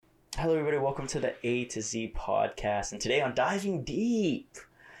Hello, everybody. Welcome to the A to Z podcast. And today on Diving Deep,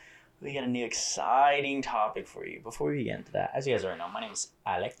 we got a new exciting topic for you. Before we get into that, as you guys already know, my name is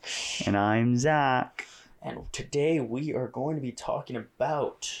Alex. And I'm Zach. And today we are going to be talking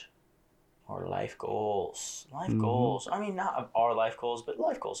about our life goals. Goals. I mean, not our life goals, but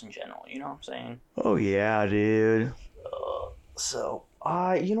life goals in general. You know what I'm saying? Oh, yeah, dude. You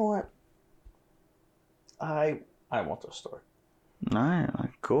know what? I want to start. All right,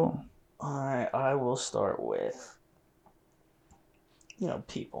 cool. I will start with,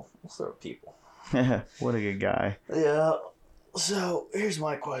 people. We'll start with people. What a good guy. Yeah. So here's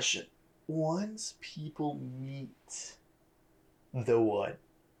my question: once people meet the one,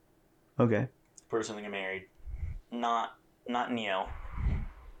 Okay. person to get married, not Neo.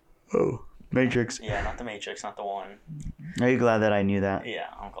 Oh, Matrix. Yeah, not the Matrix, not the one. Are you glad that I knew that? Yeah,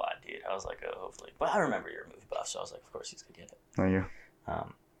 I'm glad, dude. I was like, oh, hopefully, but I remember you're a movie buff, so I was like, of course he's gonna get it. Are you?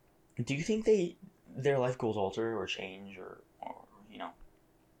 Do you think their life goals alter or change or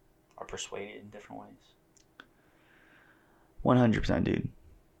are persuaded in different ways? 100%, dude.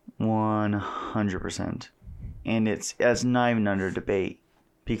 100%. And it's not even under debate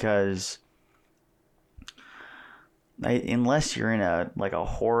because unless you're in a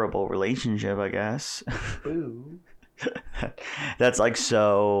horrible relationship, I guess. Ooh. That's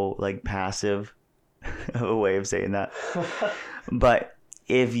so passive a way of saying that. But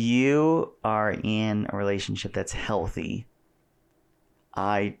if you are in a relationship that's healthy,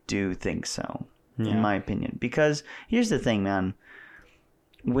 I do think so, in my opinion. Because here's the thing, man.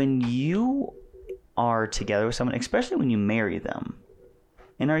 When you are together with someone, especially when you marry them,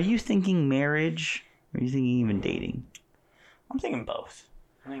 and are you thinking marriage or are you thinking even dating? I'm thinking both.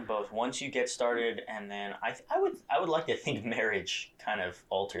 Once you get started, and then I would like to think marriage kind of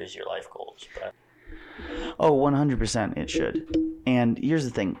alters your life goals. But Oh, 100% it should. And here's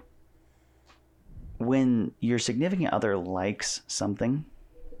the thing. When your significant other likes something,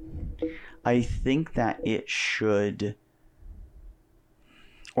 I think that it should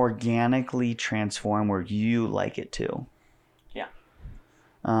organically transform where you like it too. Yeah.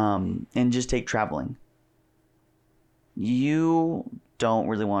 And just take traveling. You don't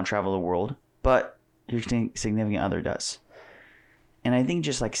really want to travel the world, but your significant other does. And I think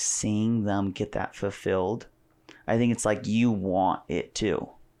just seeing them get that fulfilled, I think it's you want it too.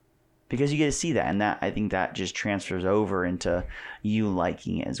 Because you get to see that, and that I think that just transfers over into you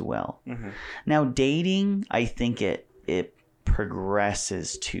liking it as well. Mm-hmm. Now, dating, I think it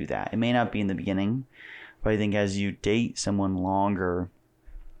progresses to that. It may not be in the beginning, but I think as you date someone longer,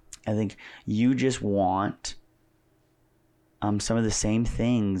 I think you just want some of the same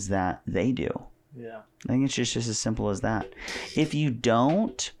things that they do. Yeah. I think it's just as simple as that. If you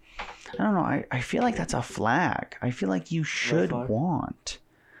don't, I don't know, I feel like that's a flag. I feel like you should want,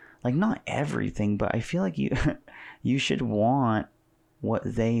 not everything, but I feel like you should want what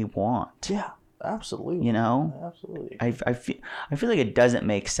they want. Yeah, absolutely. Absolutely. I feel like it doesn't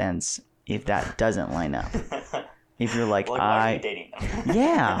make sense if that doesn't line up. If you're why are you dating them?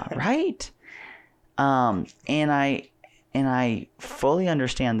 Yeah, right? And I fully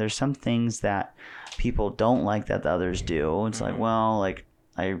understand there's some things that people don't like that the others do. It's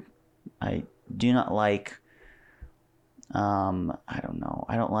I do not like, I don't know.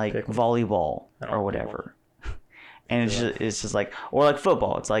 I don't like volleyball or whatever. And it's just or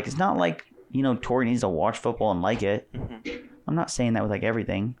football. It's not Tori needs to watch football and like it. Mm-hmm. I'm not saying that with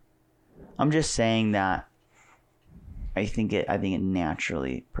everything. I'm just saying that I think it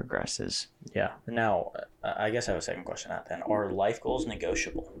naturally progresses. Yeah. Now, I guess I have a second question on that then. Are life goals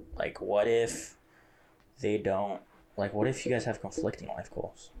negotiable? What if they don't? What if you guys have conflicting life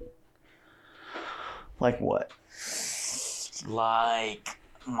goals? Like what? My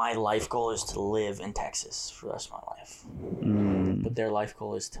life goal is to live in Texas for the rest of my life. But their life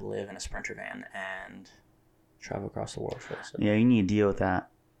goal is to live in a Sprinter van and travel across the world for us. Yeah, you need to deal with that.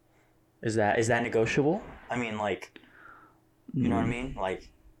 Is that negotiable? I mean, you know what I mean?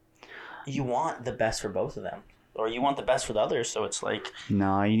 You want the best for both of them, or you want the best for the others. So it's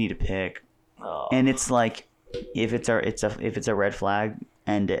no, you need to pick. And it's if it's a red flag,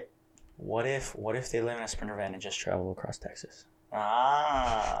 end it. What if they live in a Sprinter van and just travel across Texas?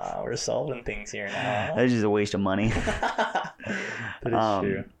 We're solving things here now. That's just a waste of money. That is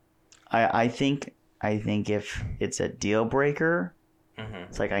true. I think if it's a deal breaker, mm-hmm.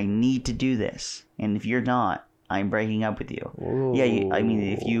 It's I need to do this, and if you're not, I'm breaking up with you. Ooh. Yeah,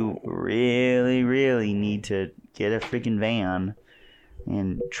 if you really, really need to get a freaking van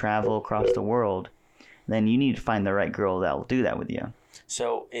and travel across the world, then you need to find the right girl that will do that with you.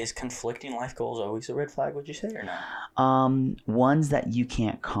 So is conflicting life goals always a red flag, would you say, or no? Ones that you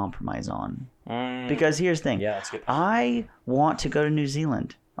can't compromise on. Mm, Because here's the thing. yeah, that's good. I want to go to New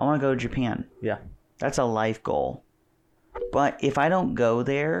Zealand. I want to go to Japan. Yeah. That's a life goal. But if I don't go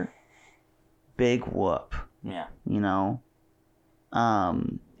there, big whoop. Yeah. You know?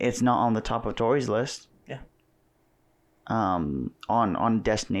 It's not on the top of Tori's list. Yeah. On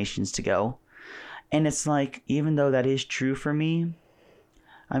destinations to go. And it's like, even though that is true for me,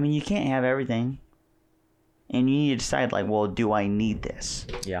 I mean, you can't have everything. And you need to decide, like, well, do I need this?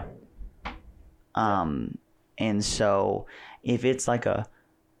 Yeah. And so if it's like a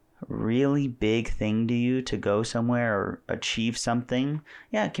really big thing to you to go somewhere or achieve something,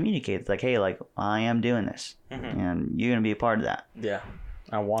 yeah, communicate. It's like, hey, like, I am doing this. Mm-hmm. And you're going to be a part of that. Yeah.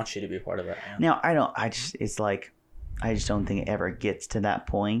 I want you to be a part of that. Yeah. Now, I just don't think it ever gets to that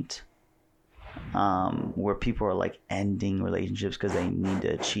point where people are like ending relationships because they need to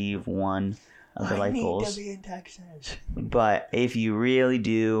achieve one of their life goals. to be in Texas. But if you really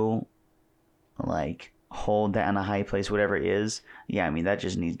do like hold that in a high place, whatever it is, yeah, I mean, that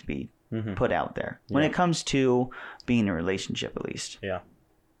just needs to be put out there. When it comes to being in a relationship, at least. Yeah.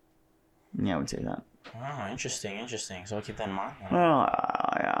 Yeah, I would say that. Oh, interesting. So I'll keep that in mind. Oh,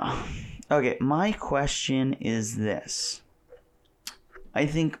 yeah. Okay, my question is this. I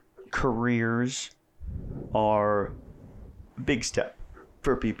think careers are a big step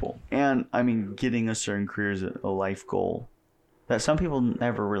for people. And, I mean, getting a certain career is a life goal that some people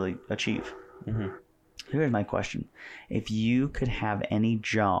never really achieve. Mm-hmm. Here's my question. If you could have any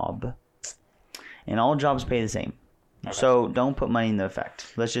job, and all jobs pay the same, okay. So don't put money in the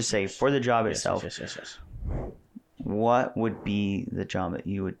effect. Let's just say for the job itself, yes. what would be the job that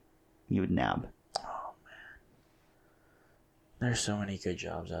you would nab? Oh, man. There's so many good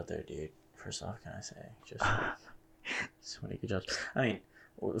jobs out there, dude. First off, can I say? Just so many good jobs. I mean,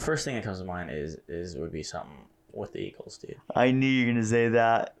 the first thing that comes to mind would be something with the Eagles, dude. I knew you were going to say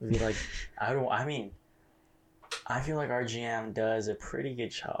that. It'd be like, I feel like our GM does a pretty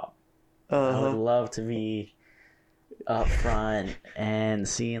good job. I would love to be up front and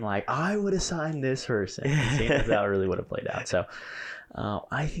seeing like, I would have signed this person. Seeing if that really would have played out. So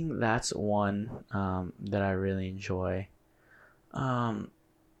I think that's one that I really enjoy. I'm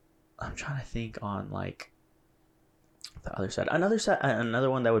trying to think on like the other side. Another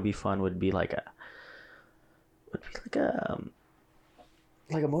one that would be fun would be like a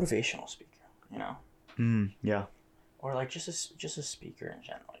motivational speaker, you know? Yeah. Or like just a speaker in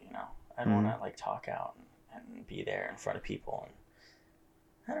general, you know? I'd want to like talk out and be there in front of people, and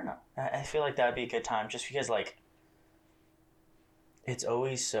I don't know. I feel like that would be a good time just because like it's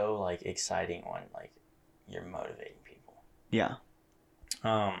always so like exciting when like you're motivating people. Yeah.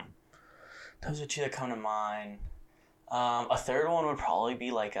 Those are two that come to mind. A third one would probably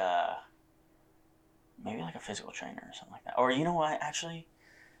be like maybe like a physical trainer or something like that. Or you know what? Actually,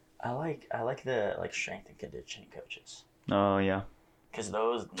 I like the like strength and conditioning coaches. Oh yeah. Because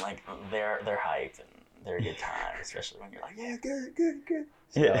those like they're hype and they're a good time, especially when you're like, yeah, good.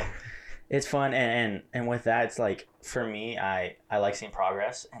 So, yeah. It's fun and with that, it's like for me, I like seeing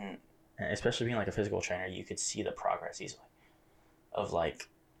progress and especially being like a physical trainer, you could see the progress easily. Of like,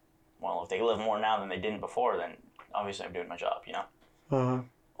 well, if they live more now than they didn't before, then obviously I'm doing my job, you know.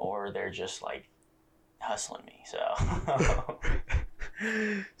 Or they're just like hustling me,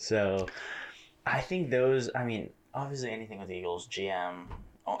 so I think those, I mean, obviously anything with the Eagles, GM,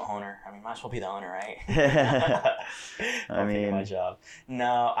 owner, I mean, might as well be the owner, right? I mean, my job.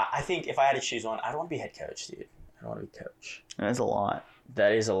 No, I think if I had to choose one, I don't want to be head coach, dude. I don't want to be coach. That's a lot.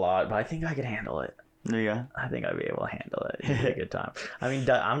 That is a lot, but I think I could handle it. Yeah. I think I'd be able to handle it. It'd be a good time. I mean,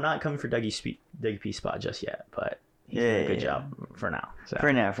 I'm not coming for Dougie P spot just yet, but he's doing a good job for now. So.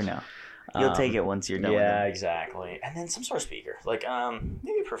 For now. You'll take it once you're done with it. Yeah, exactly. And then some sort of speaker, like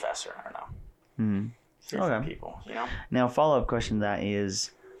maybe a professor. I don't know. Okay. People, you know. Now, follow-up question to that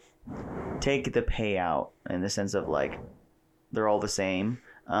is, take the payout in the sense of like, they're all the same.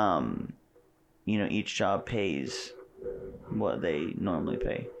 You know, each job pays what they normally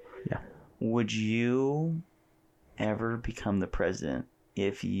pay. Yeah. Would you ever become the president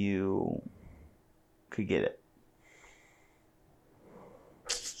if you could get it?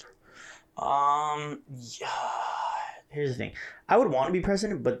 Yeah. Here's the thing. I would want to be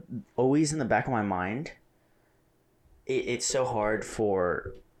president, but always in the back of my mind, it's so hard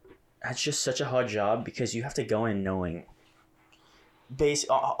for... That's just such a hard job because you have to go in knowing,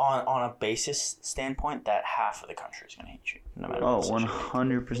 on a basis standpoint, that half of the country is going to hate you, no matter what.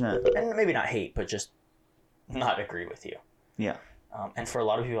 100%. And maybe not hate, but just not agree with you. Yeah. And for a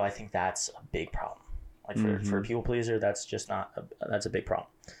lot of people, I think that's a big problem Like for a people pleaser, that's just not that's a big problem.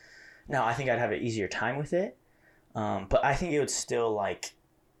 Now I think I'd have an easier time with it, but I think it would still like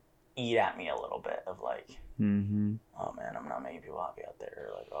eat at me a little bit of like, oh man, I'm not making people happy out there.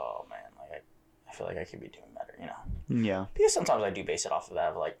 Or like, oh man, like I feel like I could be doing better, you know? Yeah. Because sometimes I do base it off of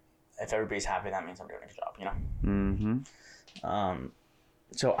that, of like, if everybody's happy, that means I'm doing a good job, you know?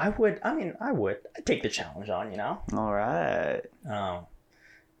 So I'd take the challenge on, you know? All right.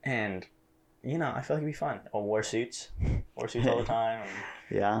 And, you know, I feel like it'd be fun. I'll wear suits all the time.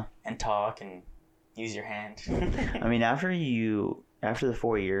 And, and talk and use your hand. I mean, after the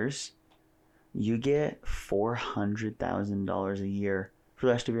 4 years, you get $400,000 a year for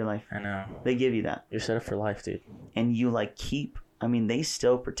the rest of your life. I know. They give you that. You're set up for life, dude. And you like they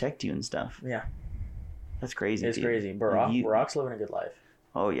still protect you and stuff. Yeah. That's crazy. It's crazy. Barack's living a good life.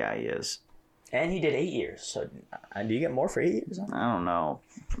 Oh, yeah, he is. And he did 8 years. So do you get more for 8 years? I don't know.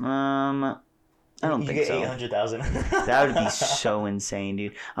 I don't think so. You get $800,000. That would be so insane,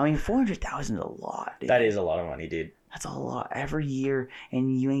 dude. I mean, $400,000 is a lot, dude. That is a lot of money, dude. That's a lot every year,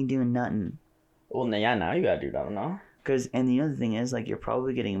 and you ain't doing nothing. Well, yeah, now you gotta do that, no? And the other thing is, like, you're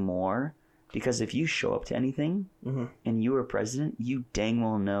probably getting more because if you show up to anything and you were president, you dang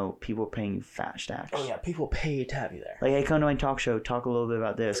well know people are paying you fat stacks. Oh yeah, people pay to have you there. Like, hey, come to my talk show, talk a little bit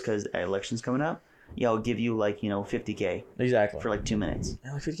about this because election's coming up. Yeah, I'll give you like $50K. Exactly. For like 2 minutes.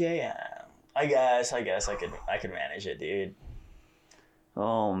 Yeah, like $50K. Yeah. I guess I could manage it, dude.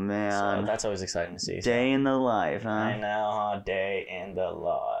 Oh man, so that's always exciting to see. Day in the life, huh? I know, huh? Day in the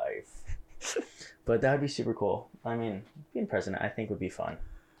life. But that would be super cool. I mean, being president, I think would be fun,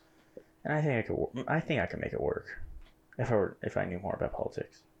 and I think I could make it work if I knew more about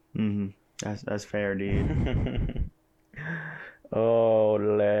politics. That's fair, dude. Oh,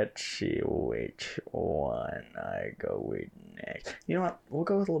 let's see which one I go with next. You know what? We'll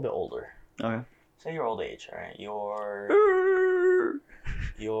go with a little bit older. Okay. Say your old age, all right?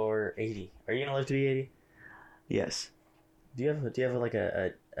 You're 80. Are you gonna live to be 80? Yes. Do you have like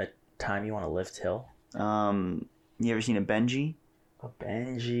a time you want to live till? You ever seen a Benji? A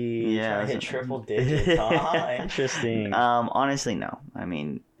Benji. Yeah. Trying to hit triple digits. Huh? Interesting. Honestly, no. I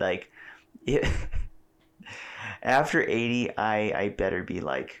mean, like, after 80, I better be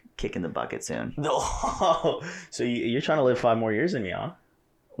like kicking the bucket soon. No. So you're trying to live 5 more years than me, huh?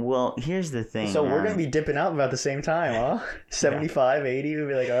 Well, here's the thing. So we're going to be dipping out about the same time, huh? 75, 80, we'll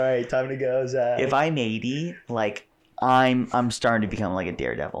be like, all right, time to go, Zach. If I'm 80, like, I'm starting to become like a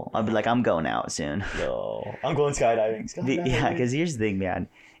daredevil. I'll be like, I'm going out soon. No. I'm going skydiving. Yeah, because here's the thing, man.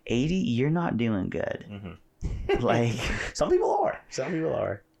 80, you're not doing good. Like, Some people are.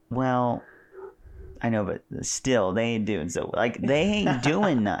 Well, I know, but still, they ain't doing so. Like, they ain't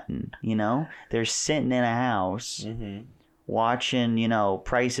doing nothing, you know? They're sitting in a house watching,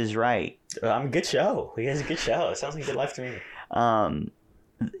 Price is Right. Good show. He has a good show. It sounds like a good life to me. On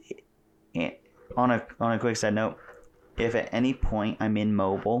a quick side note, if at any point I'm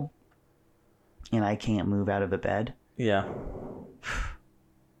immobile and I can't move out of the bed, yeah,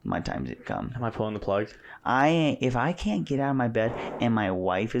 my time's come. Am I pulling the plug? If I can't get out of my bed and my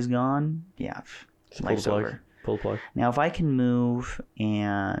wife is gone, yeah, life's over. Pull the plug. Now, if I can move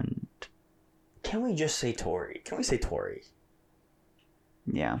and... Can we just say Tori? Can we say Tori?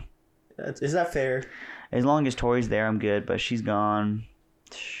 Yeah. Is that fair? As long as Tori's there, I'm good, but she's gone.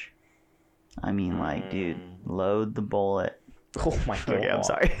 I mean, like, dude, load the bullet. Oh my god. Okay, I'm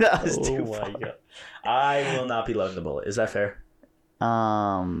sorry. That was too far. God. I will not be loading the bullet. Is that fair?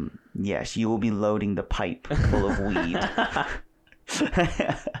 Yes, you will be loading the pipe full of weed.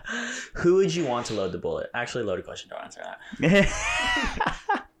 Who would you want to load the bullet? Actually, loaded question. Don't answer that.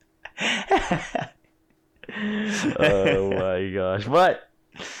 Oh my gosh. But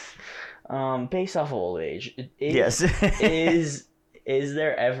based off of old age, yes. is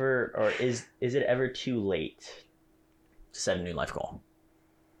there ever, or is it ever too late to set a new life goal?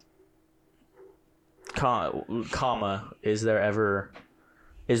 Comma, is there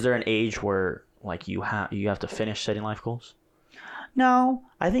an age where like you have to finish setting life goals? No,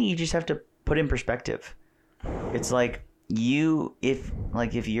 I think you just have to put in perspective. It's like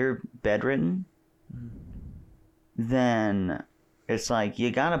if you're bedridden, then it's like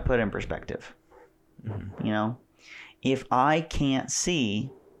you gotta put in perspective. If I can't see,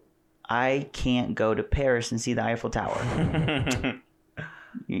 I can't go to Paris and see the Eiffel Tower.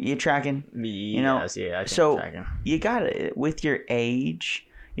 You tracking? Yes, yeah. I think so I'm tracking. You gotta, with your age,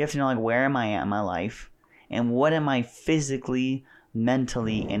 you have to know, like, where am I at in my life, and what am I physically,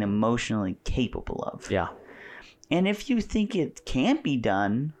 mentally, and emotionally capable of? Yeah. And if you think it can't be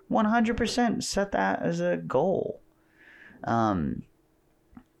done, 100% set that as a goal.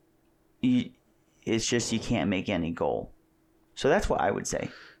 It's just you can't make any goal. So that's what I would say.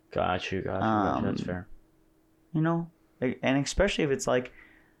 Got you. That's fair. You know, and especially if it's like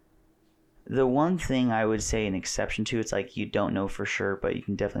the one thing I would say an exception to, it's like you don't know for sure, but you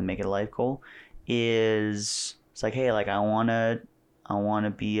can definitely make it a life goal. Is it's like, hey, like I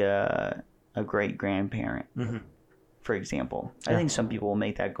wanna be a great grandparent, for example. Yeah. I think some people will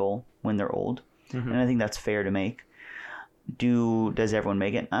make that goal when they're old, and I think that's fair to make. Does everyone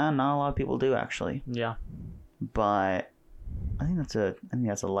make it? Not a lot of people do, actually. Yeah, but I think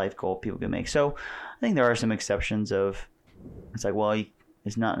that's a life goal people can make. So I think there are some exceptions of it's like, well,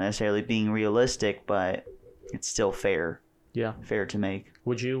 it's not necessarily being realistic, but it's still fair. Yeah, fair to make.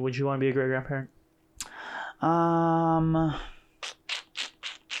 Would you want to be a great grandparent? Let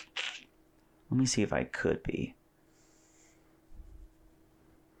me see if I could be.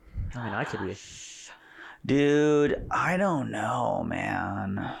 I mean, I could be. Dude, I don't know,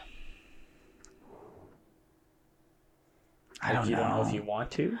 man. I don't know. You don't know if you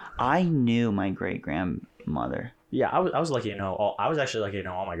want to? I knew my great grandmother. Yeah, I was lucky to know. I was actually lucky to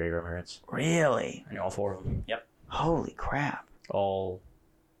know all my great grandparents. Really? I knew all 4 of them. Yep. Holy crap! All.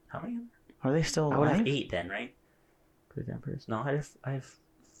 How many? Are they still alive? I would have 8 then, right? Great grandparents. No, I have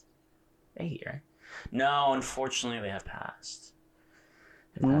 8, right? No, unfortunately, they have passed.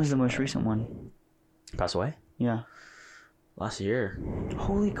 When was the most recent one? Passed away? Yeah. Last year.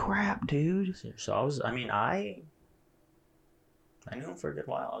 Holy crap, dude. So I knew him for a good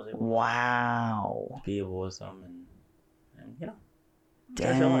while. I was able to be able with them and you know.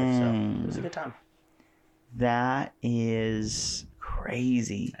 Dang. Life, so it was a good time. That is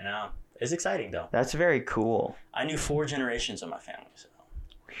crazy. I know. It's exciting though. That's very cool. I knew 4 generations of my family, so.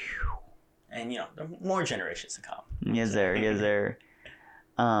 Whew. And you know, there are more generations to come. Yes, there.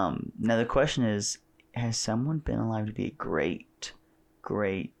 Now the question is, has someone been alive to be a great?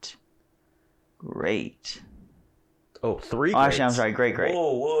 Oh, 3 greats. Actually, I'm sorry, great.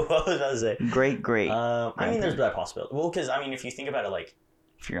 Whoa, what was I about to say? Great. I mean, there's that possibility. Well, because, I mean, if you think about it, like...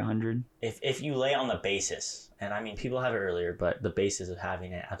 If you're 100? If you lay on the basis, and I mean, people have it earlier, but the basis of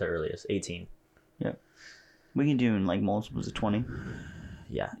having it at the earliest, 18. Yep. We can do in, like, multiples of 20.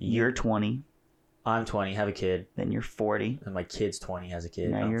 Yeah. You're 20. I'm 20, have a kid. Then you're 40. And my kid's 20, has a kid.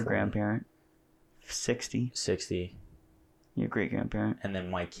 Now you're a 40. grandparent. 60. You're a great-grandparent. And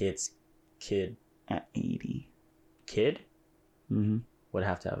then my kid's kid... At 80. Kid? Mm-hmm. Would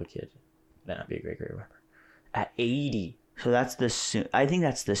have to have a kid. Then I'd be a great-grandparent. At 80. So that's I think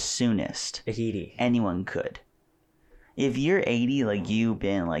that's the soonest 80 anyone could. If you're 80, like you've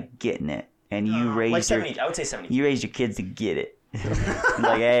been like getting it, and you raised like 70. I would say 70. You raised your kids to get it.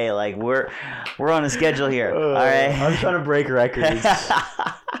 Like, hey, like we're on a schedule here. All right, I'm trying to break records.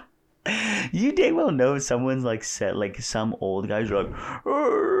 You dang well know someone's like set like some old guys are like,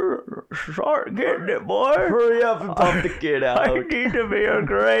 start getting it, boy. Hurry up and pump the kid out. I need to be a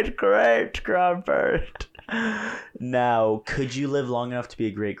great grandparent. Now, could you live long enough to be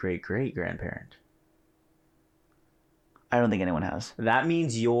a great grandparent? I don't think anyone has. That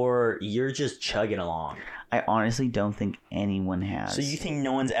means you're just chugging along. I honestly don't think anyone has. So you think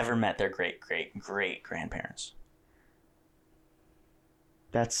no one's ever met their great grandparents?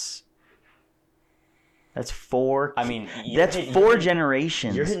 That's 4. I mean, that's 4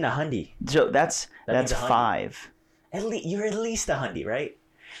 generations. You're hitting a hundy. So that's 5. You're at least a hundy, right?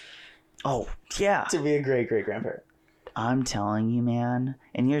 Oh yeah. To be a great grandparent. I'm telling you, man.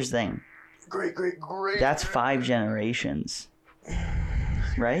 And here's the thing. Great. That's 5 generations,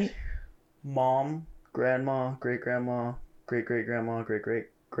 right? Mom, grandma, great grandma, great grandma, great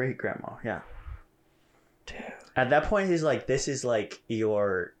grandma. Yeah. Dude. At that point, he's like, this is like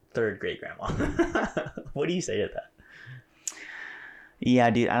your 3rd great grandma. What do you say to that? Yeah,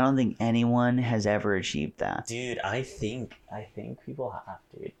 dude, I don't think anyone has ever achieved that. Dude, I think people have,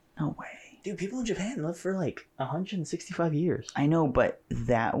 dude. No way. Dude, people in Japan live for like 165 years. I know, but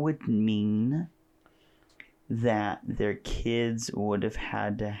that would mean that their kids would have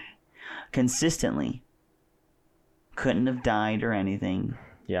had to consistently couldn't have died or anything.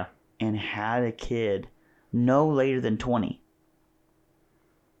 Yeah. And had a kid no later than 20.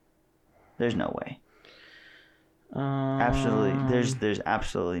 There's no way. Absolutely. There's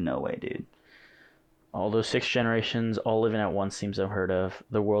absolutely no way, dude. All those 6 generations all living at once seems unheard of.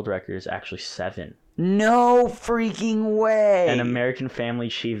 The world record is actually 7. No freaking way. An American family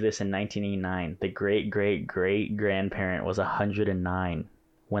achieved this in 1989. The great grandparent was 109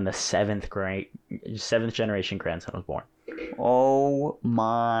 when the 7th generation grandson was born. Oh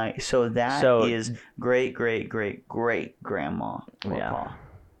my! So that is great grandma. Yeah.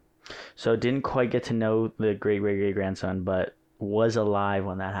 So didn't quite get to know the great grandson, but was alive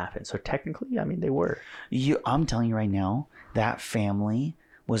when that happened. So technically, I mean, they were. I'm telling you right now, that family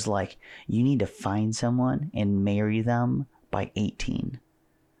was like, you need to find someone and marry them by 18.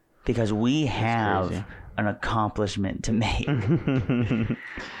 Because we have crazy. an accomplishment to make.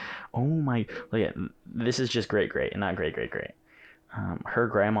 Oh my! Look at this is just great, not great. Her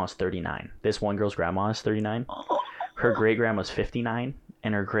grandma's 39. This one girl's grandma is 39. Her great grandma's 59,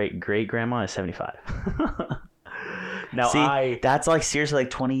 and her great grandma is 75. Now See, that's like seriously like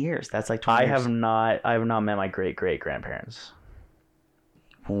 20 years. That's like 20 years. I have not met my great grandparents.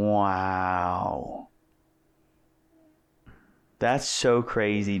 Wow. That's so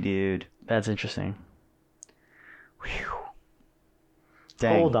crazy, dude. That's interesting. Whew.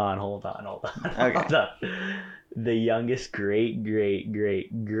 Dang. Hold on. Okay. Hold on. The youngest great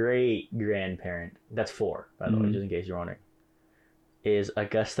grandparent, that's 4, by the way, just in case you're wondering, is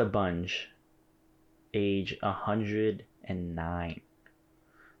Augusta Bunge, age 109.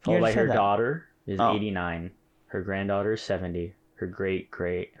 Followed by her daughter is 89. Her granddaughter is 70. Her great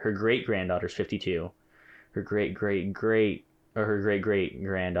granddaughter is 52. Her great granddaughter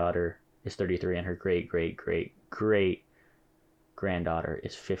is 33, and her great granddaughter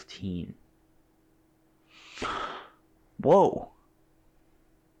is 15. Whoa.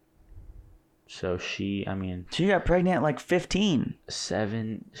 So she got pregnant at like 15.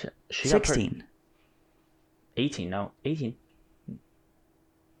 7. She 16. 18. No, 18.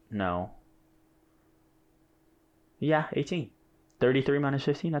 No. Yeah, 18. 33 minus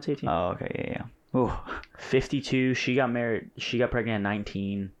 15. That's 18. Oh, okay, yeah. Ooh. 52. She got pregnant at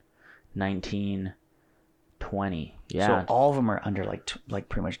 19. 19. 20. Yeah. So all of them are under like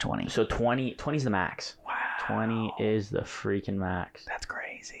pretty much 20. So 20 is the max. Wow. 20 is the freaking max. That's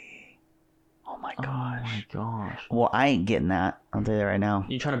crazy. Oh my Oh gosh. my gosh. Well, I ain't getting that. I'll tell you that right now.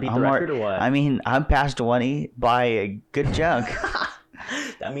 You trying to beat the record or what? I mean, I'm past 20 by a good chunk.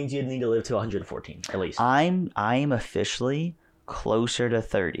 That means you'd need to live to 114 at least. I'm officially closer to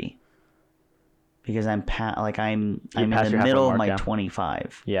 30 because I'm in the middle of my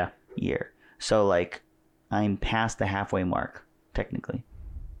 25 year. So like I'm past the halfway mark technically,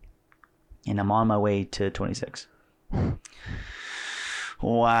 and I'm on my way to 26.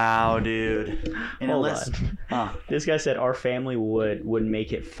 Wow, dude. And Hold on. This guy said our family would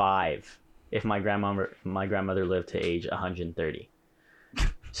make it 5 if my grandmother lived to age 130.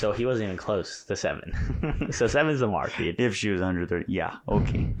 So he wasn't even close to 7. So 7 is the mark, dude. If she was under 30. Yeah,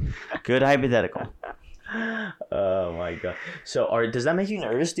 okay. Good hypothetical. Oh my god. So does that make you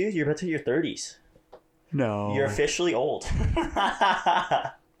nervous, dude? You're about to hit your 30s. No. You're officially old.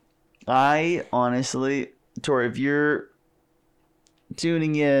 I honestly, Tori, if you're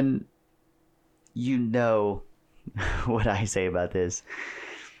tuning in, you know what I say about this.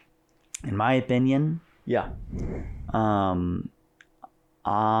 In my opinion, yeah.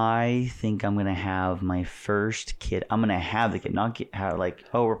 I think I'm gonna have my first kid. I'm gonna have the kid, not have like,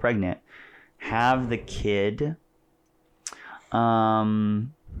 oh, we're pregnant. Have the kid. Probably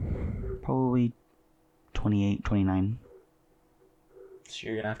 28, 29. So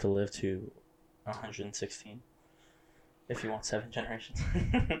you're gonna have to live to 116 if you want 7 generations.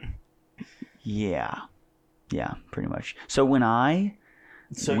 Yeah, pretty much. So when I'm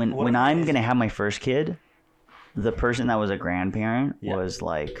gonna have my first kid, the person that was a grandparent was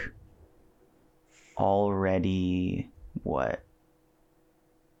like already what?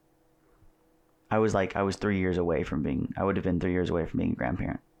 I was 3 years away from being. I would have been 3 years away from being a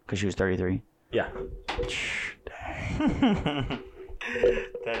grandparent because she was 33. Yeah. Dang.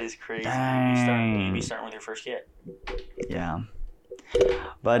 That is crazy. Dang. You'd be starting with your first kid. Yeah.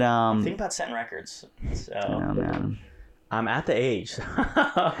 But think about setting records. So oh man, I'm at the age.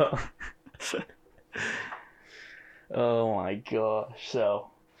 Oh my gosh. So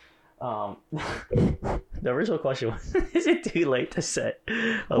the original question was, is it too late to set?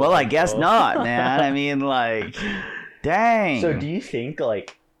 Well, I guess not, man. I mean, like, dang. So do you think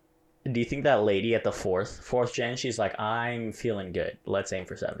that lady at the fourth gen, she's like, I'm feeling good, let's aim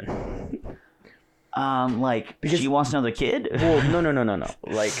for 7? Because she wants another kid? Well, no.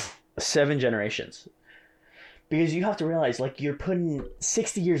 Like 7 generations. Because you have to realize, like, you're putting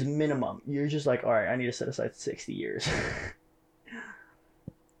 60 years minimum. You're just like, all right, I need to set aside 60 years.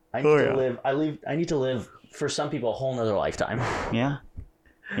 I need to live for some people a whole nother lifetime. Yeah,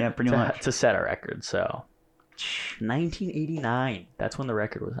 pretty much to set a record. So 1989. That's when the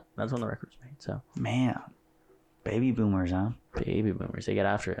record was made. So man, baby boomers, huh? Baby boomers, they get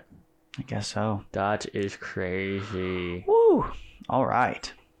after it. I guess so. That is crazy. Woo! All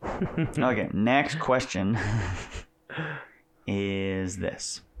right. Okay, next question is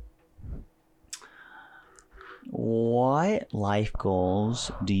this. What life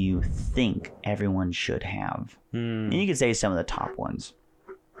goals do you think everyone should have? And you can say some of the top ones.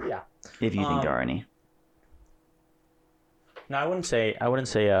 Yeah. If you think there are any. No, I wouldn't say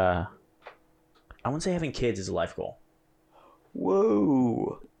having kids is a life goal.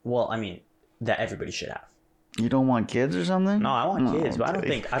 Whoa. Well, I mean, that everybody should have. You don't want kids or something? No, I want kids, but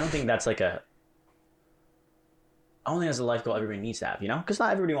okay. I don't think that's like I don't think that's a life goal everybody needs to have, you know? Because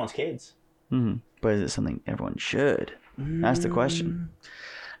not everybody wants kids. Mm-hmm. But is it something everyone should? That's the question.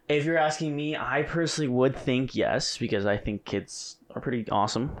 If you're asking me, I personally would think yes, because I think kids are pretty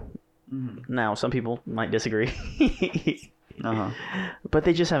awesome. Mm-hmm. Now, some people might disagree. But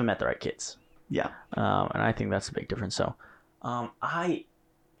they just haven't met the right kids. Yeah. And I think that's a big difference. So,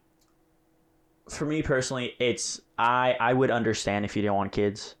 for me personally, I would understand if you didn't want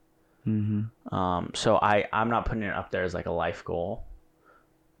kids. Mm-hmm. So I'm not putting it up there as like a life goal.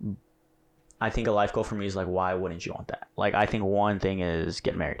 I think a life goal for me is like, why wouldn't you want that? Like, I think one thing is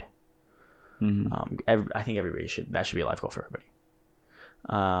get married. Mm-hmm. I think that should be a life goal for everybody.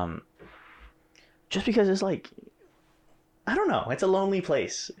 Just because it's like, I don't know, it's a lonely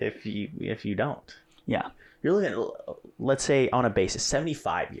place if you don't. Yeah. You're looking at, let's say on a basis,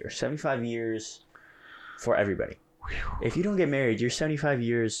 75 years for everybody. If you don't get married, you're 75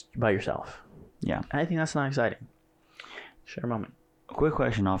 years by yourself. Yeah. And I think that's not exciting. Share a moment. A quick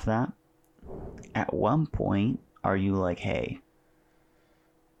question off that. At one point, are you like, hey,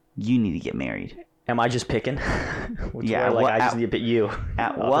 you need to get married? Am I just picking? Yeah. I just need to pick you.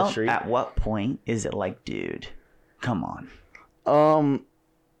 At what point is it like, dude, come on?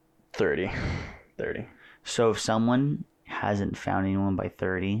 30. So if someone hasn't found anyone by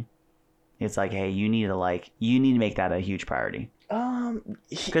 30, it's like, hey, you need to make that a huge priority.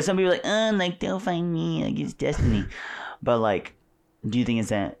 Because some people are like, they'll find me, like it's destiny. But like, do you think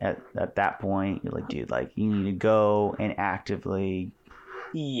it's at that point you're like, dude, like you need to go and actively?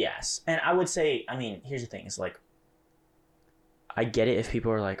 Yes, and I would say, I mean, here's the thing: it's like, I get it if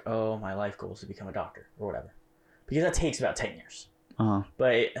people are like, oh, my life goal is to become a doctor or whatever, because that takes about 10 years.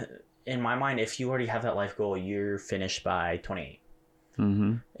 But in my mind, if you already have that life goal, you're finished by 28.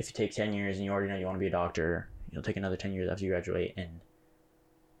 Mm-hmm. If you take 10 years and you already know you want to be a doctor, you'll take another 10 years after you graduate, and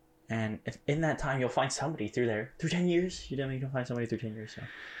if in that time you'll find somebody through 10 years. You definitely can find somebody through 10 years. So.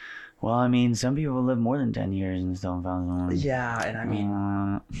 Well, I mean, some people live more than 10 years and still haven't found someone. Yeah, and I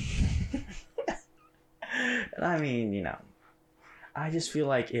mean, you know, I just feel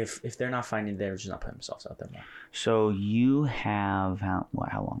like if they're not finding, they're just not putting themselves out there more. So you have how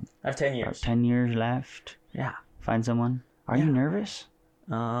long? I have 10 years. About 10 years left. Yeah. Find someone. Are you nervous?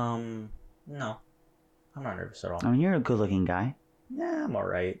 No, I'm not nervous at all. I mean, you're a good-looking guy. Yeah, I'm all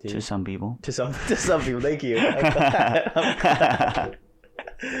right, dude. To some people. To some people. Thank you. I'm glad.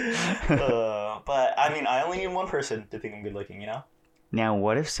 But I mean, I only need one person to think I'm good looking, you know? Now,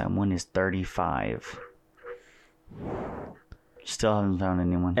 what if someone is 35? Still haven't found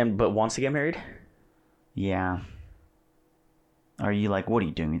anyone. But wants to get married? Yeah. Are you like, what are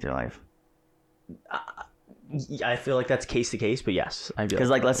you doing with your life? I feel like that's case to case, but yes. Because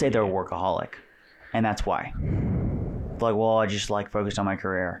like, let's say they're a workaholic, and that's why. Like, well, I just like focused on my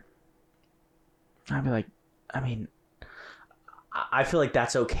career. I'd be like, I mean, I feel like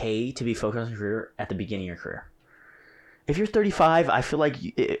that's okay to be focused on your career at the beginning of your career. If you're 35, I feel like,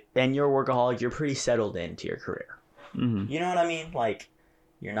 and you're a workaholic, you're pretty settled into your career. Mm-hmm. You know what I mean? Like,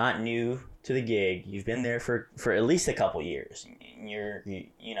 you're not new to the gig. You've been there for at least a couple years.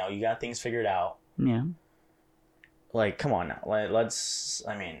 You got things figured out. Yeah. Like, come on now. Let's.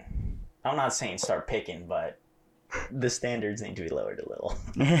 I mean, I'm not saying start picking, but the standards need to be lowered a little.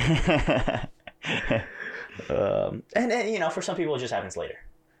 And you know, for some people, it just happens later.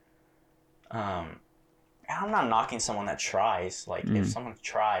 I'm not knocking someone that tries. Like, if someone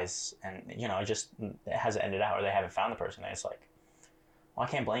tries and, you know, it hasn't ended out or they haven't found the person, it's like, well, I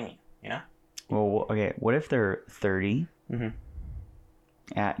can't blame you, you know? Well, okay, what if they're 30?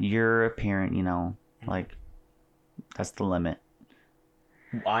 Mm-hmm. You're a parent, you know, like, that's the limit.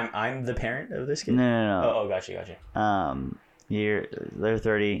 I'm the parent of this kid? No. Oh, gotcha. They're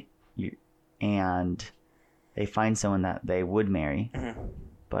 30, and they find someone that they would marry,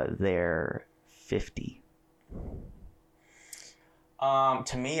 but they're 50.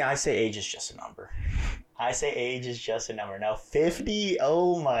 To me, I say age is just a number. Now, 50,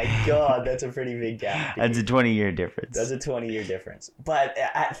 oh my God, that's a pretty big gap. Dude. That's a 20-year difference. But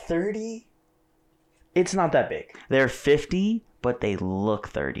at 30, it's not that big. They're 50, but they look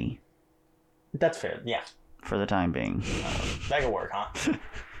 30. That's fair, yeah. For the time being. That could work, huh?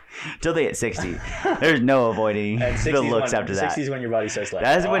 Till they hit 60. There's no avoiding the looks after that. 60 is when your body says like.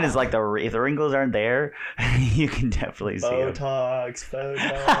 That's when it's like if the wrinkles aren't there, you can definitely see them. Botox.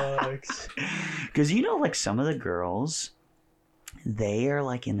 Because like some of the girls, they are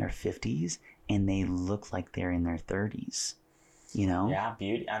like in their 50s and they look like they're in their 30s. Yeah,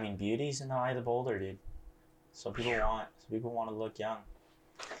 beauty. I mean, beauty's in the eye of the beholder, dude. Some people want to look young.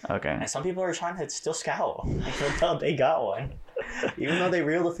 Okay. And some people are trying to still scout. Even though they got one. Even though they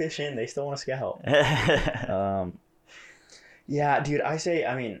reel the fish in, they still want to scout. Yeah, dude,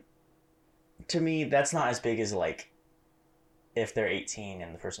 I mean, to me, that's not as big as, like, if they're 18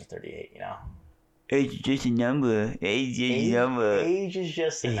 and the person's 38, Age is just a number. Age is a number. Age is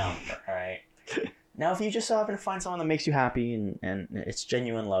just a number, all right? Now, if you just so happen to find someone that makes you happy and it's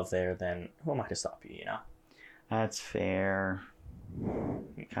genuine love there, then who am I to stop you, That's fair.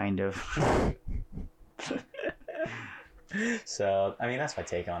 Kind of. So, I mean, that's my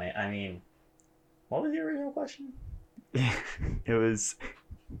take on it. I mean, what was the original question? It was...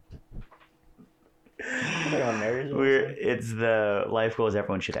 on marriage? It's the life goals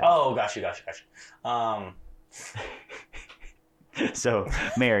everyone should have. Oh, gotcha. So,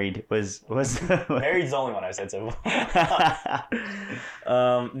 married was married's the only one I said so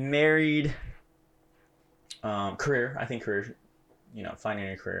married, career. I think career, finding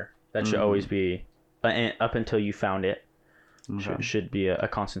a career. That should always be, up until you found it, should be a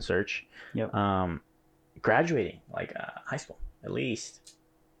constant search. Yep. Graduating, like high school, at least.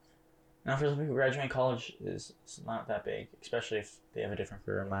 Now, for some people, graduating college is not that big, especially if they have a different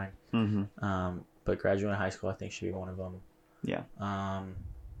career in mind. Mm-hmm. But graduating high school, I think, should be one of them. Yeah. I'm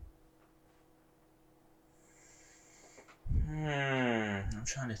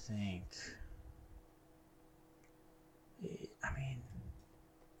trying to think. I mean,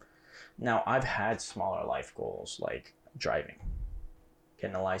 now I've had smaller life goals like driving,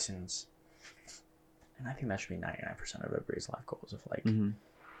 getting a license, and I think that should be 99% of everybody's life goals. Of like,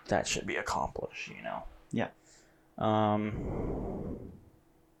 that should be accomplished, Yeah. And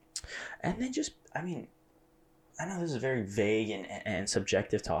then just, I mean, I know this is a very vague and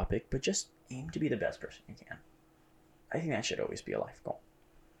subjective topic, but just aim to be the best person you can. I think that should always be a life goal.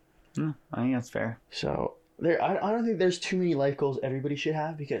 Yeah, I think that's fair. So I don't think there's too many life goals everybody should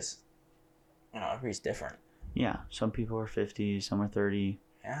have because, everybody's different. Yeah, some people are 50, some are 30.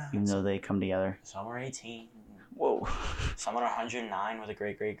 Yeah. Even though they come together. Some are 18. Whoa. Some are 109 with a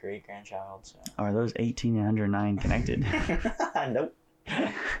great-great-great-grandchild. So. Are those 18 and 109 connected? Nope.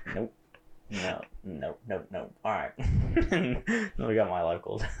 No. All right. We got my life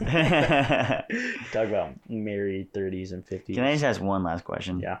goals. Talk about married 30s and 50s. Can I just ask one last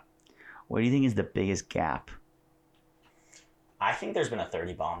question? Yeah. What do you think is the biggest gap? I think there's been a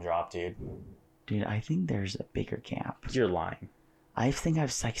 30 bomb drop, dude. Dude, I think there's a bigger gap. You're lying. I think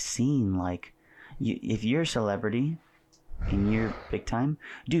I've seen if you're a celebrity and you're big time,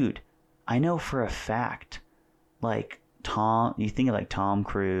 dude, I know for a fact, you think of Tom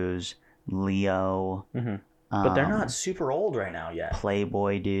Cruise, Leo, but they're not super old right now yet.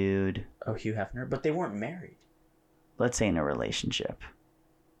 Playboy dude. Oh, Hugh Hefner, but they weren't married. Let's say in a relationship.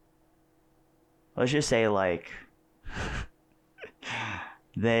 Let's just say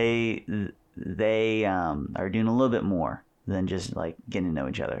they are doing a little bit more than just getting to know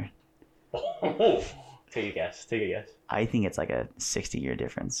each other. Take a guess. I think it's a 60-year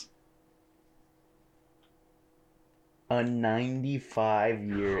difference. A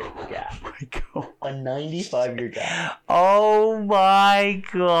 95-year gap. Oh my God. A 95-year gap. Oh my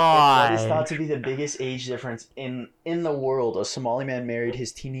God. What is thought to be the biggest age difference in the world? A Somali man married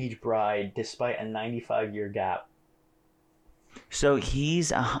his teenage bride despite a 95-year gap. So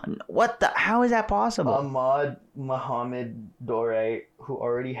he's how is that possible? Ahmad Mohammed Dore, who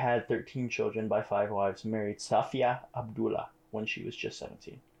already had 13 children by 5 wives, married Safia Abdullah when she was just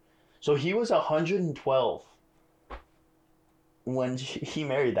 17. So he was 112 when he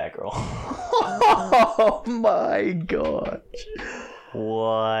married that girl. Oh my gosh.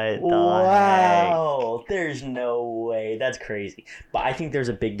 What the heck? There's no way. That's crazy. But I think there's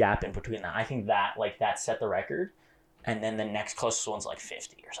a big gap in between that. I think that that set the record. And then the next closest one's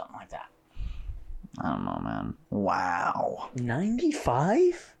 50 or something like that. I don't know, man. Wow.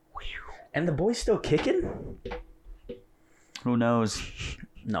 95? And the boy's still kicking? Who knows?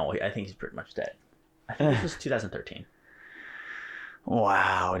 No, I think he's pretty much dead. I think this was 2013.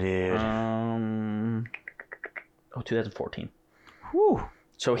 Wow, dude. 2014. Whew.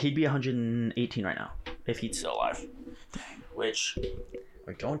 So he'd be 118 right now if he's still alive. Which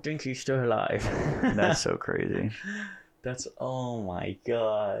I don't think he's still alive. That's so crazy. Oh my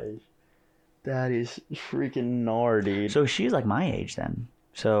gosh. That is freaking gnar, dude. So she's my age then.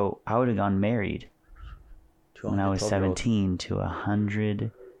 So I would have gone married when I was 17 to a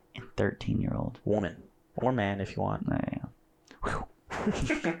 113-year-old woman or man if you want.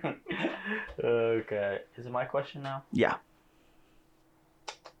 Okay. Is it my question now? Yeah.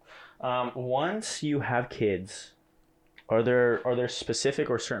 Once you have kids, are there specific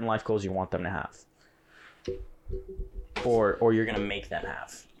or certain life goals you want them to have, or you're gonna make them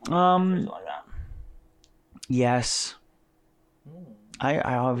have? Something like that. Yes. I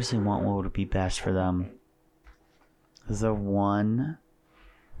obviously want what would be best for them.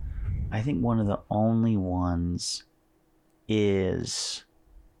 I think one of the only ones is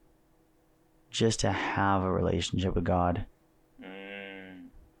just to have a relationship with God.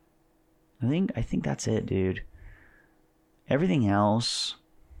 I think that's it, dude. Everything else,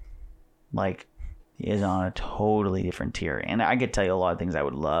 like, is on a totally different tier. And I could tell you a lot of things I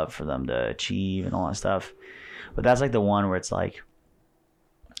would love for them to achieve and all that stuff. But that's like the one where it's like,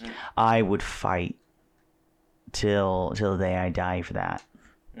 I would fight till the day I die for that.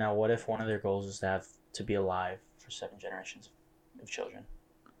 Now, what if one of their goals is to be alive for 7 generations of children?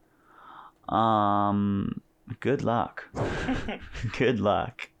 Good luck. Good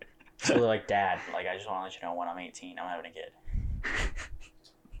luck. So they're like, Dad, like, I just want to let you know when I'm 18, I'm having a kid.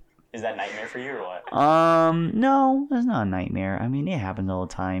 Is that a nightmare for you or what? No, it's not a nightmare. I mean, it happens all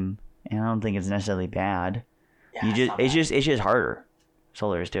the time, and I don't think it's necessarily bad. Yeah, it's just harder. That's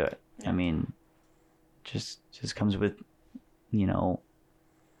all there is to it. Yeah. I mean, just comes with,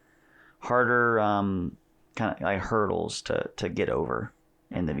 harder kind of like hurdles to get over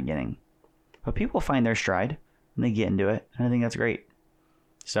in the beginning. But people find their stride and they get into it, and I think that's great.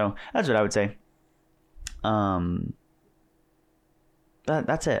 So that's what I would say.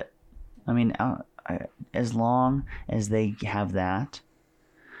 That's it. I mean, as long as they have that,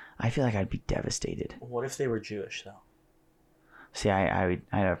 I feel like I'd be devastated. What if they were Jewish, though? See, I'd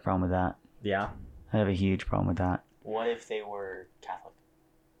have a problem with that. Yeah? I'd have a huge problem with that. What if they were Catholic?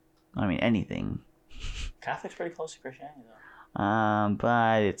 I mean, anything. Catholic's pretty close to Christianity, though.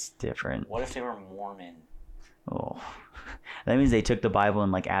 But it's different. What if they were Mormon? Oh. That means they took the Bible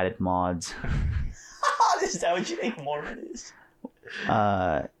and, like, added mods. Is that what you think Mormon is?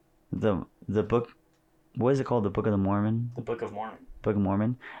 The book, what is it called? The Book of the Mormon? The Book of Mormon. Book of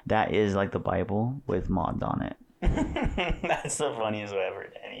Mormon. That is like the Bible with mods on it. That's the funniest way I've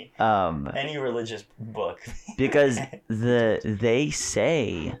heard any religious book. Because they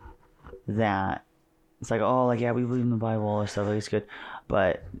say that it's like, oh, like, yeah, we believe in the Bible, all this stuff, like, it's good,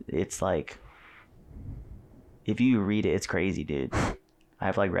 but it's like, if you read it, it's crazy, dude.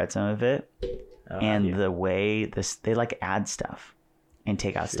 I've like read some of it, and the way they like add stuff and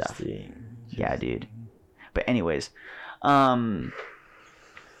take out stuff. Yeah, dude. But anyways, okay,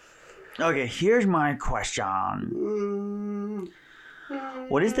 here's my question.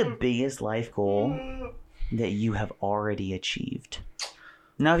 What is the biggest life goal that you have already achieved?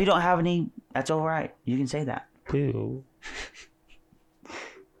 Now, if you don't have any, that's all right. You can say that. Boo.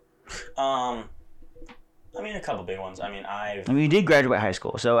 I mean, a couple big ones. I mean, you did graduate high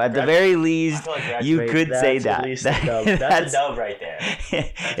school, so at the very least, you could say that. That's a dub right there.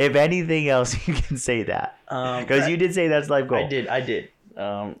 If anything else, you can say that. Because you did say that's life goal. I did. I did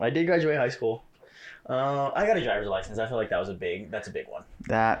graduate high school. I got a driver's license. I feel like that's a big one.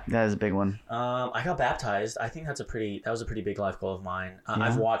 That is a big one. I got baptized. I think that was a pretty big life goal of mine.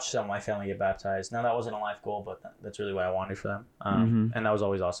 I've watched some of my family get baptized. Now, that wasn't a life goal, but that's really what I wanted for them. And that was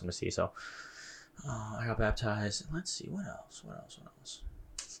always awesome to see. So I got baptized. Let's see, what else?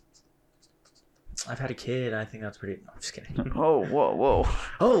 I've had a kid. I think that's pretty... No, I'm just kidding. Oh, whoa.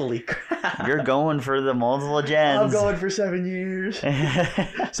 Holy crap. You're going for the multiple gens. I'm going for 7 years.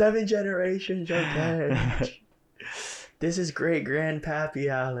 7 generations, okay. This is great grandpappy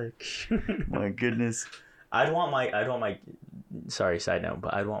Alex. My goodness. I'd want my... Sorry, side note,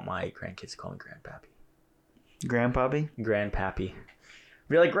 but I'd want my grandkids to call me grandpappy. Grandpappy? Grandpappy.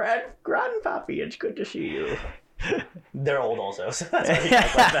 Be like, grandpappy, it's good to see you. They're old also, so that's why we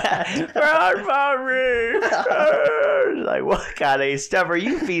talk like that. Grandpappy! Like, what kind of stuff are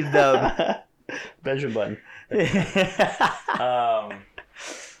you feeding them? Benjamin Button.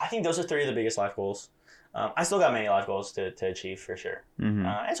 I think those are 3 of the biggest life goals. I still got many life goals to achieve, for sure. Mm-hmm.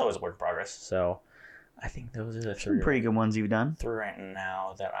 It's always a work in progress, so I think those are the 3 pretty good ones you've done. 3 right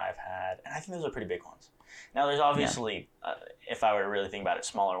now that I've had, and I think those are pretty big ones. Now, there's obviously, if I were to really think about it,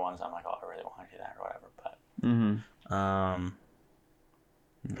 smaller ones, I'm like, oh, I really want to do that or whatever, but...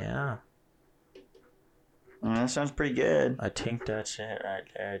 yeah. That sounds pretty good. I think that's it right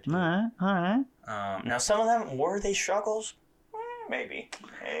there, dude. All right. Now, some of them, were they struggles? maybe.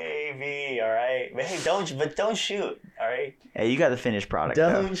 All right. But hey, don't shoot. All right. Hey, you got the finished product.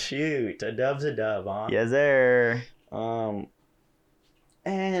 Don't shoot. A dub's a dub, huh? Yes, sir.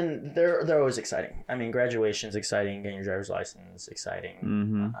 And they're always exciting. I mean, graduation's exciting, getting your driver's license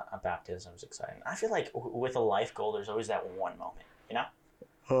exciting, baptism's exciting. I feel like with a life goal, there's always that one moment, you know?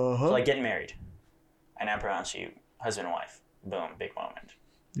 So like getting married, and I pronounce you husband and wife. Boom, big moment.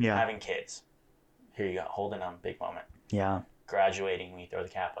 Yeah. Having kids, here you go, holding them, big moment. Yeah. Graduating, when you throw the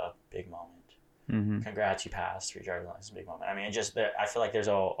cap up, big moment. Congrats, you passed your driver's license, big moment. I mean, I feel like there's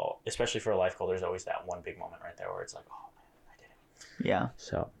especially for a life goal, there's always that one big moment right there where it's like, oh man, I did it. Yeah.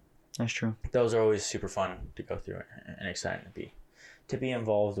 So that's true. Those are always super fun to go through and exciting to be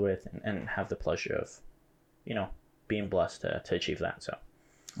involved with and have the pleasure of, you know, being blessed to achieve that. So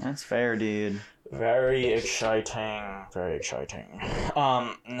that's fair, dude. Very exciting. Very exciting.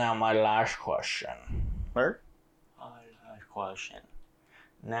 Now my last question. Where? My last question.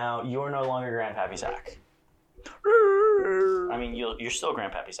 Now you're no longer Grandpappy Zach. I mean, you're still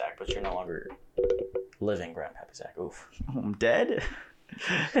Grandpappy Zach, but you're no longer living Grandpappy Zach. Oof. I'm dead.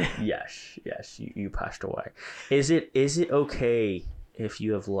 Yes, you passed away. Is it okay if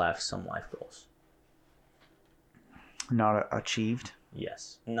you have left some life goals? Not achieved?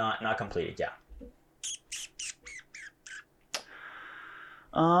 Yes. Not completed, yeah.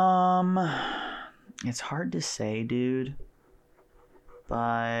 It's hard to say, dude.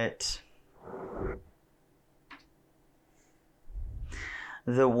 But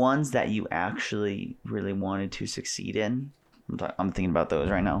the ones that you actually really wanted to succeed in, I'm thinking about those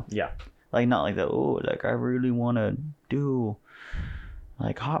right now. Yeah. Like, not like like I really want to do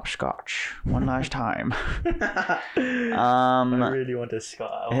like hopscotch one last time. I really want to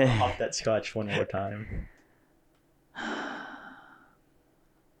hop that scotch one more time.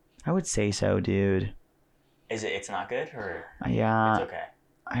 I would say so, dude. Is it's not good or yeah, it's okay?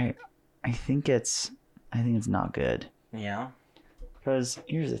 I think it's not good. Yeah. Because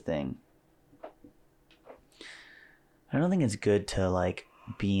here's the thing. I don't think it's good to like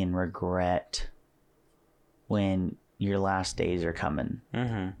be in regret when your last days are coming.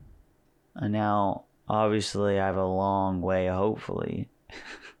 And now, obviously, I have a long way, hopefully,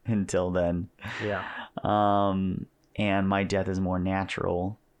 until then. Yeah. And my death is more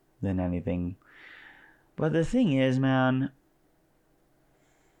natural than anything. But the thing is, man,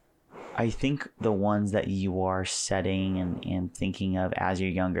 I think the ones that you are setting and thinking of as you're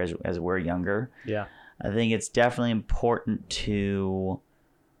younger, as we're younger, yeah, I think it's definitely important to,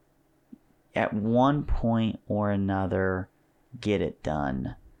 at one point or another, get it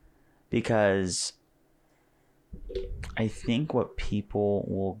done. Because I think what people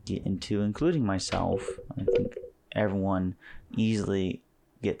will get into, including myself, I think everyone easily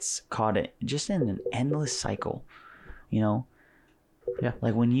gets caught just in an endless cycle, you know? Yeah.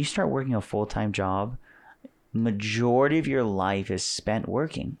 Like when you start working a full-time job, majority of your life is spent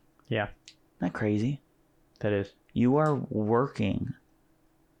working. Yeah. Isn't that crazy? That is. You are working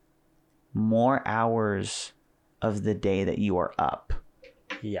more hours of the day that you are up.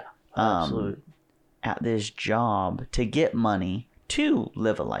 Yeah. Absolutely. At this job to get money to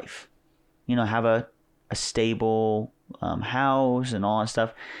live a life. You know, have a stable house and all that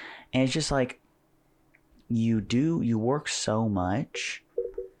stuff. And it's just like, you work so much.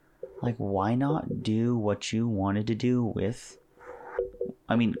 Like, why not do what you wanted to do with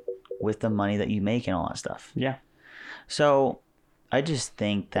the money that you make and all that stuff? Yeah. So I just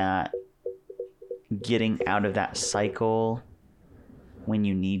think that getting out of that cycle when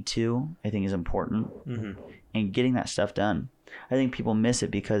you need to, I think is important. And getting that stuff done. I think people miss it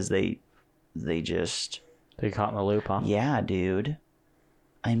because they caught in the loop, huh? Yeah, dude.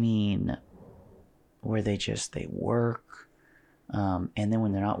 I mean, where they work, and then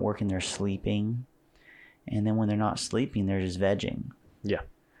when they're not working, they're sleeping, and then when they're not sleeping, they're just vegging. Yeah.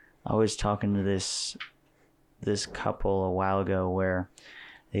 I was talking to this couple a while ago where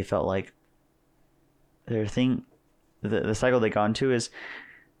they felt like their thing, the cycle they got into is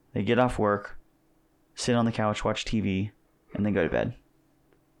they get off work, sit on the couch, watch TV, and then go to bed.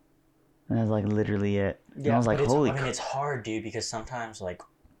 And that's like literally it. Yeah, and I was like, it's hard, dude, because sometimes like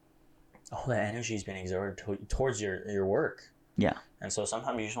all that energy's been exerted towards your work. Yeah. And so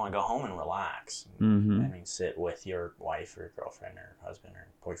sometimes you just want to go home and relax. I mean, sit with your wife or girlfriend or husband or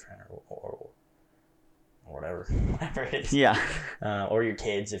boyfriend or whatever it is. Yeah. Or your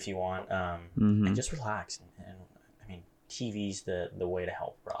kids if you want. And just relax. And I mean, TV's the way to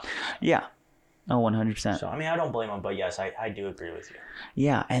help, bro. Yeah. Oh, 100%. So, I mean, I don't blame them, but yes, I do agree with you.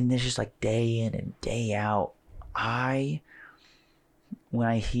 Yeah, and there's just like day in and day out. when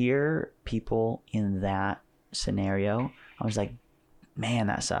I hear people in that scenario, I was like, man,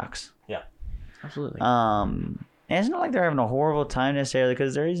 that sucks. Yeah, absolutely. And it's not like they're having a horrible time necessarily,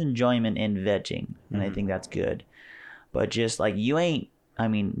 because there is enjoyment in vegging, and I think that's good. But just like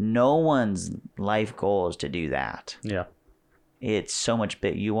no one's life goal is to do that. Yeah. It's so much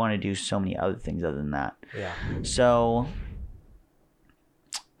big. You want to do so many other things other than that. Yeah. So,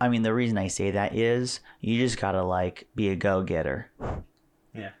 the reason I say that is you just gotta like be a go-getter.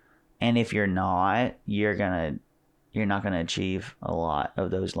 Yeah. And if you're not, you're not gonna achieve a lot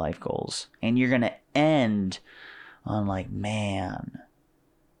of those life goals, and you're gonna end on like, man,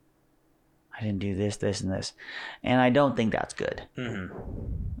 I didn't do this, this, and this, and I don't think that's good.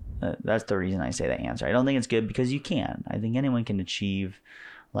 That's the reason I say that answer. I don't think it's good because you can. I think anyone can achieve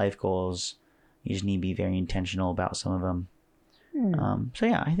life goals. You just need to be very intentional about some of them. So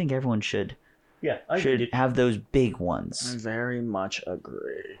yeah, I think everyone should. Yeah, I should have those big ones. I very much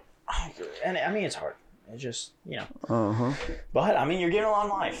agree. And it's hard. It's just, But you're getting a long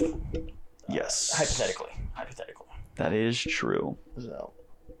life. Yes. Hypothetically. That is true. So.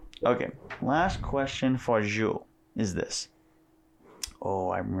 Okay. Last question for you is this.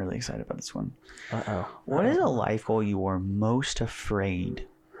 Oh, I'm really excited about this one. What is a life goal you are most afraid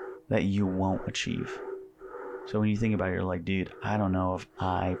that you won't achieve? So when you think about it, you're like, dude, I don't know if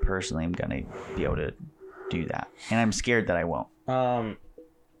I personally am gonna be able to do that, and I'm scared that I won't. I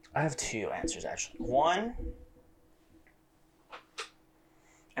have two answers, actually. One,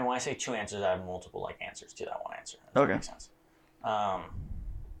 and when I say two answers, I have multiple answers to that one answer. That makes sense.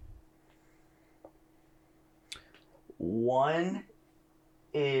 One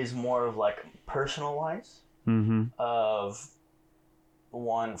is more of like personal wise, of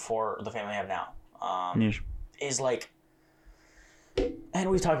one for the family I have now. Is like, and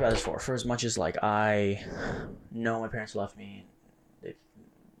we've talked about this before. For as much as like I know my parents love me,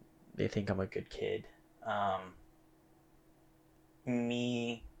 they think I'm a good kid.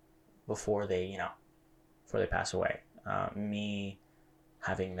 Me before they pass away, me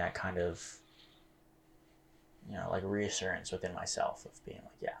having that kind of reassurance within myself of being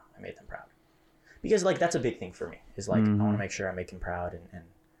like, yeah, I made them proud, because that's a big thing for me. Is I want to make sure I make them proud, and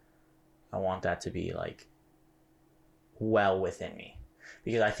I want that to be well within me,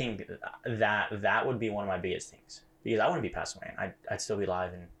 because I think that would be one of my biggest things, because I wouldn't be passed away, and I'd still be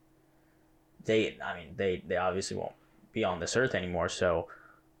alive, and they obviously won't be on this earth anymore, so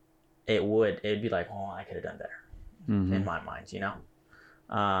it'd be like, oh, I could have done better in my mind,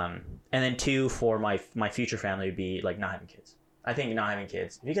 and then two, for my future family would be not having kids. I think not having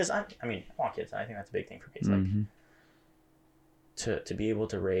kids, because I want kids. I think that's a big thing for me. It's to be able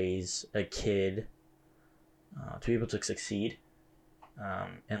to raise a kid, to be able to succeed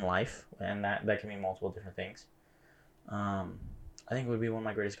in life, and that can mean multiple different things. I think it would be one of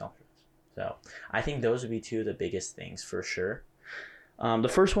my greatest accomplishments. So I think those would be two of the biggest things for sure. The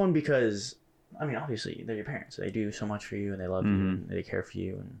first one, because obviously they're your parents. They do so much for you, and they love you, and they care for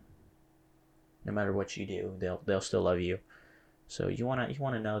you, and no matter what you do, they'll still love you. So you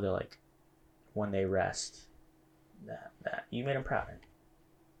wanna know that when they rest, that you made them proud.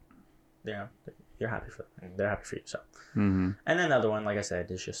 You're happy for them, and they're happy for you. So, and then the other one, like I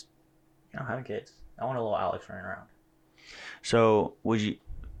said, is just having kids. I want a little Alex running around. So would you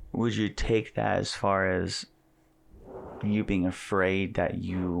take that as far as you being afraid that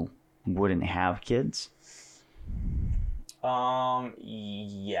you wouldn't have kids?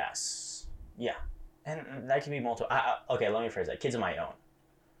 Yes. Yeah. And that can be multiple. Okay, let me phrase that. Kids of my own.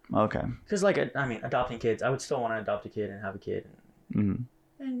 Okay. Because adopting kids, I would still want to adopt a kid and have a kid. And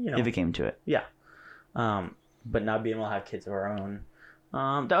if it came to it. Yeah. But not being able to have kids of our own,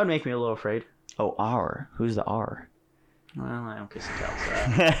 that would make me a little afraid. Oh, R. Who's the R? Well, I don't kiss and tell, so.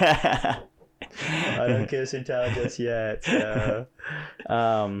 I don't kiss and tell just yet. So.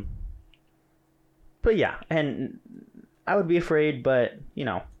 But yeah, and I would be afraid, but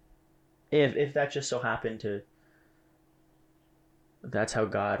if that just so happened that's how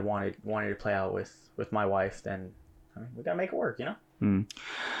God wanted to play out with my wife, then we gotta make it work,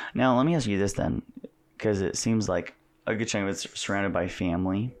 Now let me ask you this then, because it seems like a good chunk of it's surrounded by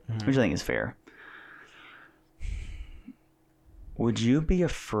family, which I think is fair. Would you be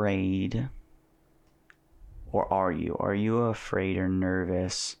afraid, or are you afraid or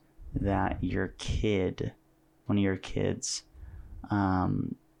nervous that your kid, one of your kids,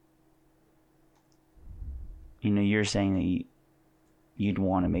 you're saying that you'd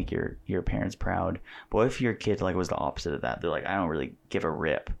want to make your parents proud, but what if your kid was the opposite of that? They're like, I don't really give a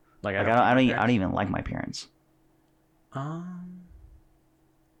rip. I don't even like my parents.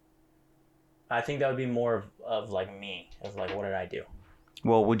 I think that would be more of me, of what did I do?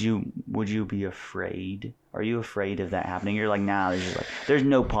 Well, would you be afraid? Are you afraid of that happening? You're like, nah, there's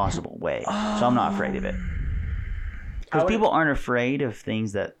no possible way, so I'm not afraid of it. Because people aren't afraid of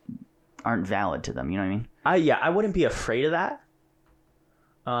things that aren't valid to them. You know what I mean? I wouldn't be afraid of that.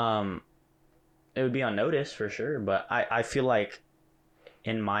 It would be on notice for sure, but I feel like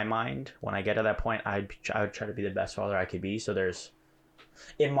in my mind, when I get to that point, I would try to be the best father I could be. So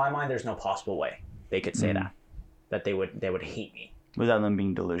in my mind, there's no possible way they could say that they would hate me without them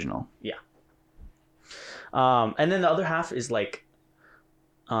being delusional. Yeah. And then the other half is like,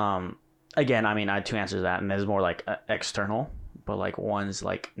 again, I mean, I had two answers to that, and there's more like external, but like one's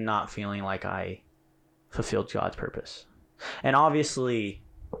like not feeling like I fulfilled God's purpose. And obviously,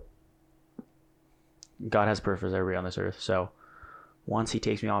 God has purpose for everybody on this earth. So once he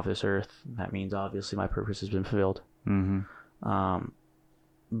takes me off this earth, that means obviously my purpose has been fulfilled. Mm-hmm.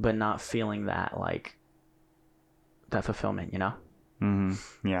 But not feeling that like that fulfillment, you know?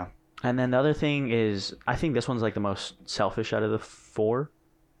 Mm-hmm. Yeah. And then the other thing is, I think this one's like the most selfish out of the four.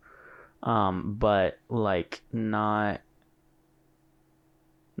 But like not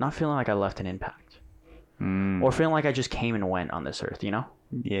feeling like I left an impact. Or feeling like I just came and went on this earth, you know?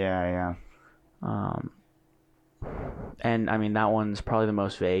 Yeah. And I mean, that one's probably the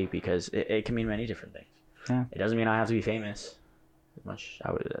most vague because it can mean many different things. Yeah. It doesn't mean I have to be famous as much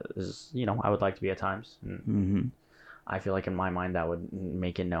I would like to be at times. And I feel like in my mind that would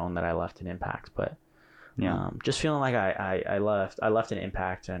make it known that I left an impact, but just feeling like I left an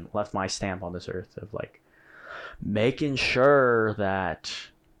impact and left my stamp on this earth of like making sure that,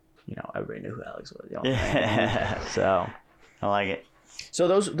 you know, everybody knew who Alex was. You know? Yeah. So I like it. So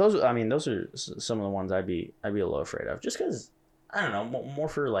those are some of the ones I'd be a little afraid of, just because I don't know, more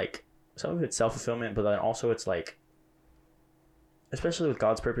for like some of it's self-fulfillment, but then also it's like, especially with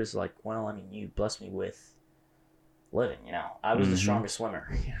God's purpose, like, well, I mean, you blessed me with living, you know. I was the strongest swimmer,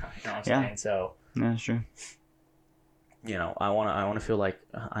 you know what I'm saying? So yeah, that's true. You know, I wanna feel like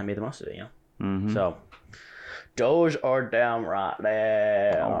I made the most of it, you know. So those are damn right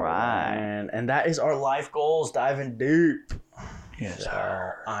there. All right. And that is our life goals, diving deep. Yes, so,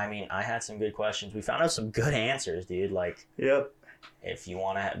 I mean, I had some good questions. We found out some good answers, dude. Like, yep. If you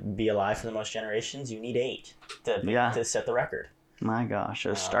want to be alive for the most generations, you need 8 to set the record. My gosh,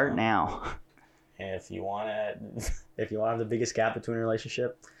 so start now. If you want to have the biggest gap between a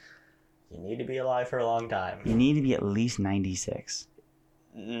relationship, you need to be alive for a long time. You need to be at least 96.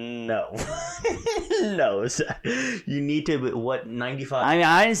 No. No. You need to be, 95? I mean,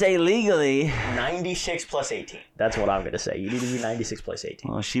 I didn't say legally. 96 plus 18. That's what I'm going to say. You need to be 96 plus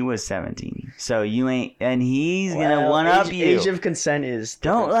 18. Well, she was 17. So you ain't, and he's going to one-up you. Age of consent is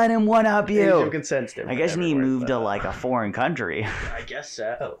different. Don't let him one-up you. Age of consent's different. I guess you need to move to like a foreign country. I guess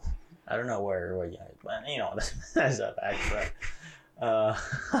so. I don't know where you know, that's a fact, but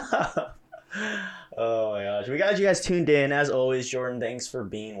oh my gosh, we got you guys tuned in as always. Jordan, thanks for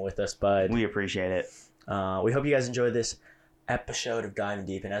being with us, bud. We appreciate it. We hope you guys enjoyed this episode of Diving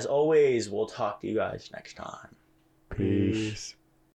Deep, and as always, we'll talk to you guys next time. Peace.